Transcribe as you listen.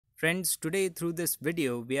Friends, today through this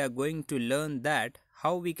video we are going to learn that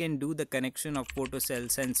how we can do the connection of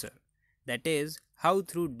photocell sensor. That is, how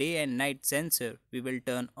through day and night sensor we will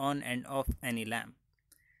turn on and off any lamp.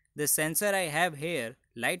 The sensor I have here,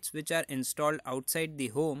 lights which are installed outside the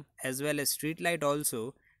home as well as street light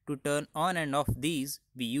also, to turn on and off these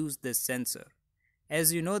we use this sensor.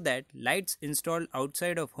 As you know that lights installed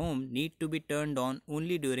outside of home need to be turned on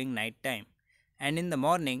only during night time, and in the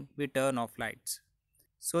morning we turn off lights.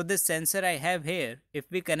 So this sensor I have here, if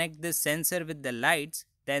we connect this sensor with the lights,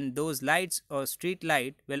 then those lights or street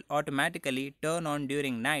light will automatically turn on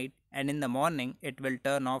during night, and in the morning it will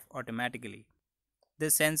turn off automatically.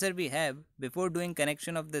 This sensor we have, before doing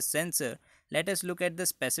connection of this sensor, let us look at the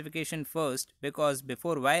specification first, because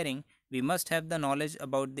before wiring we must have the knowledge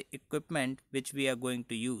about the equipment which we are going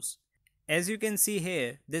to use. As you can see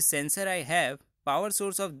here, this sensor I have, power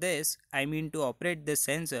source of this, to operate this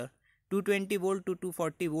sensor, 220 volt to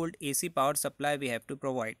 240 volt AC power supply we have to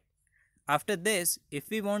provide. After this, if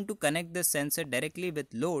we want to connect the sensor directly with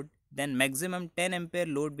load, then maximum 10 ampere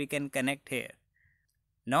load we can connect here.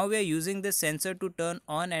 Now we are using this sensor to turn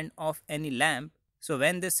on and off any lamp. So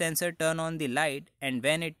when this sensor turn on the light and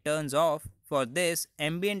when it turns off, for this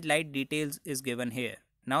ambient light details is given here.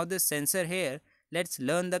 Now this sensor here, let's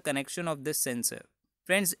learn the connection of this sensor.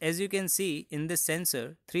 Friends, as you can see in this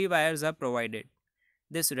sensor, 3 wires are provided.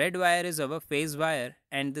 This red wire is our phase wire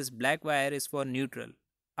and this black wire is for neutral.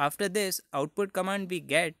 After this output command we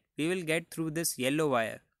will get through this yellow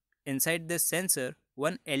wire. Inside this sensor,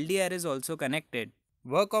 one LDR is also connected.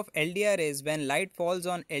 Work of LDR is when light falls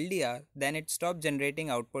on LDR, then it stops generating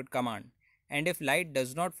output command. And if light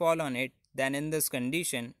does not fall on it, then in this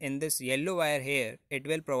condition, in this yellow wire here, it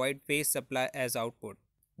will provide phase supply as output.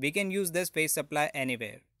 We can use this phase supply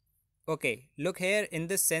anywhere. Okay, look here, in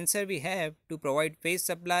this sensor we have, to provide phase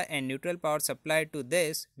supply and neutral power supply to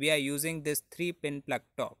this, we are using this 3-pin plug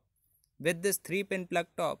top. With this 3-pin plug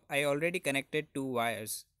top, I already connected 2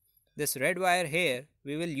 wires. This red wire here,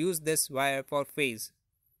 we will use this wire for phase.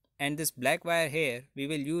 And this black wire here, we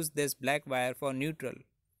will use this black wire for neutral.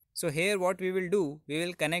 So here what we will do, we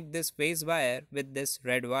will connect this phase wire with this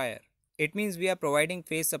red wire. It means we are providing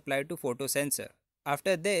phase supply to photo sensor.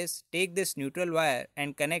 After this, take this neutral wire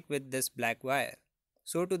and connect with this black wire.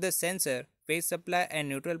 So to the sensor, phase supply and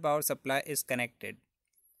neutral power supply is connected.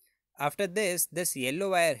 After this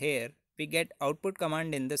yellow wire here, we get output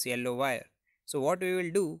command in this yellow wire. So what we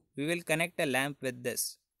will do, we will connect a lamp with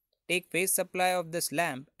this. Take phase supply of this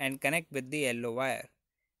lamp and connect with the yellow wire.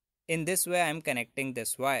 In this way I am connecting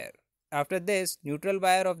this wire. After this, neutral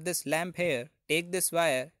wire of this lamp here, take this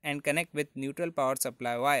wire and connect with neutral power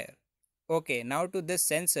supply wire. Okay, now to this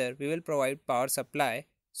sensor we will provide power supply.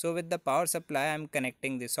 So with the power supply I am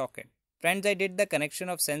connecting the socket. Friends, I did the connection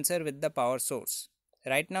of sensor with the power source.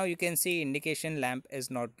 Right now you can see indication lamp is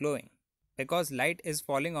not glowing because light is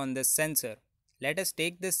falling on this sensor. Let us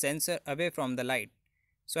take this sensor away from the light.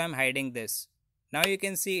 So I am hiding this. Now you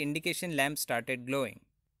can see indication lamp started glowing.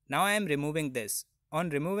 Now I am removing this. On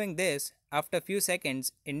removing this, after few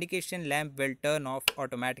seconds, indication lamp will turn off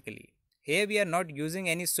automatically. Here we are not using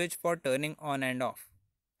any switch for turning on and off.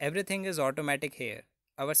 Everything is automatic here.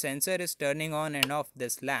 Our sensor is turning on and off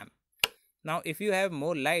this lamp. Now if you have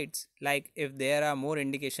more lights, like if there are more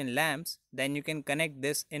indication lamps, then you can connect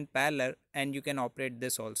this in parallel and you can operate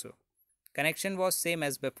this also. Connection was same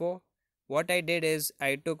as before. What I did is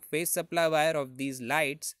I took phase supply wire of these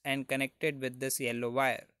lights and connected with this yellow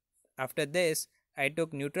wire. After this, I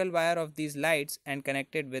took neutral wire of these lights and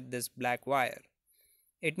connected with this black wire.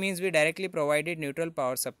 It means we directly provided neutral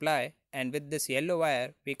power supply, and with this yellow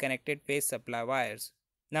wire we connected phase supply wires.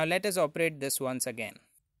 Now let us operate this once again.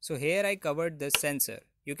 So here I covered this sensor.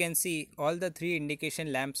 You can see all the 3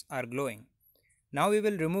 indication lamps are glowing. Now we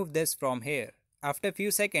will remove this from here. After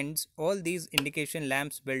few seconds, all these indication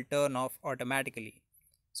lamps will turn off automatically.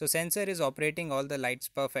 So sensor is operating all the lights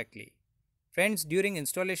perfectly. Friends, during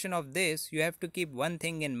installation of this, you have to keep one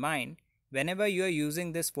thing in mind. Whenever you are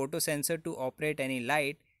using this photo sensor to operate any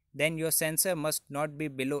light, then your sensor must not be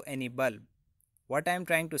below any bulb. What I am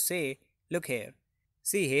trying to say, look here.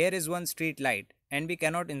 See, here is one street light and we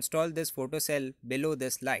cannot install this photocell below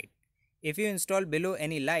this light. If you install below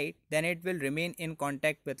any light, then it will remain in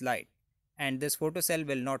contact with light and this photocell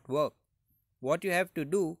will not work. What you have to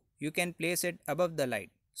do, you can place it above the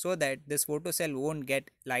light so that this photocell won't get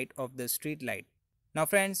light of the street light. Now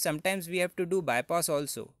friends, sometimes we have to do bypass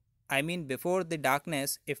also. Before the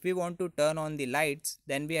darkness, if we want to turn on the lights,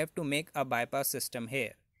 then we have to make a bypass system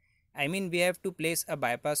here. We have to place a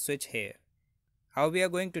bypass switch here. How we are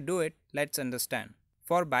going to do it, let's understand.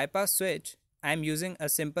 For bypass switch, I am using a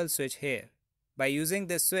simple switch here. By using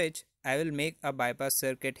this switch, I will make a bypass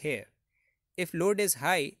circuit here. If load is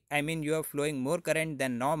high, I mean you are flowing more current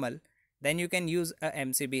than normal, then you can use a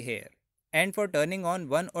MCB here. And for turning on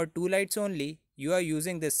one or two lights only, you are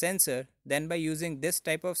using this sensor, then by using this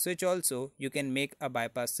type of switch also, you can make a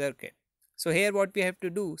bypass circuit. So here what we have to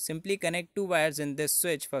do, simply connect two wires in this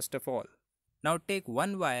switch first of all. Now take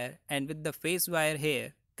one wire and with the phase wire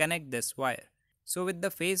here, connect this wire. So with the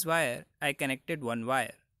phase wire, I connected one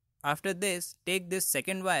wire. After this, take this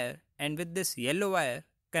second wire and with this yellow wire,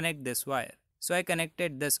 connect this wire. So I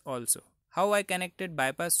connected this also. How I connected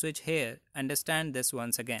bypass switch here, understand this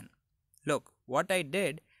once again. Look, what I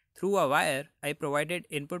did, through a wire, I provided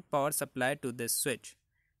input power supply to this switch.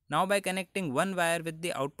 Now by connecting one wire with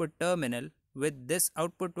the output terminal, with this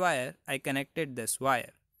output wire, I connected this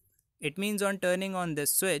wire. It means on turning on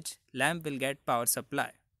this switch, lamp will get power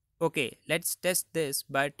supply. Okay, let's test this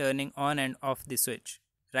by turning on and off the switch.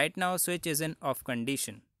 Right now switch is in off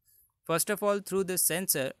condition. First of all, through this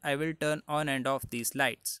sensor, I will turn on and off these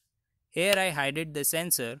lights. Here I hided the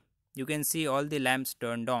sensor, you can see all the lamps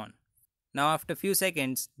turned on. Now after few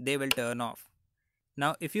seconds, they will turn off.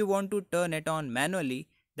 Now if you want to turn it on manually,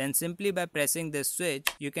 then simply by pressing this switch,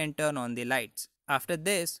 you can turn on the lights. After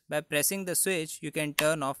this, by pressing the switch, you can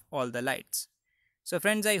turn off all the lights. So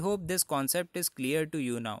friends, I hope this concept is clear to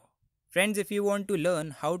you now. Friends, if you want to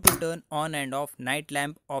learn how to turn on and off night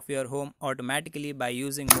lamp of your home automatically by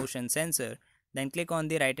using motion sensor, then click on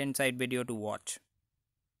the right hand side video to watch.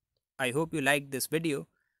 I hope you liked this video.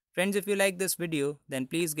 Friends, if you like this video, then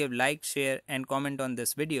please give like, share and comment on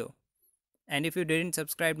this video. And if you didn't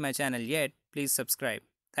subscribe my channel yet, please subscribe.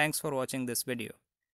 Thanks for watching this video.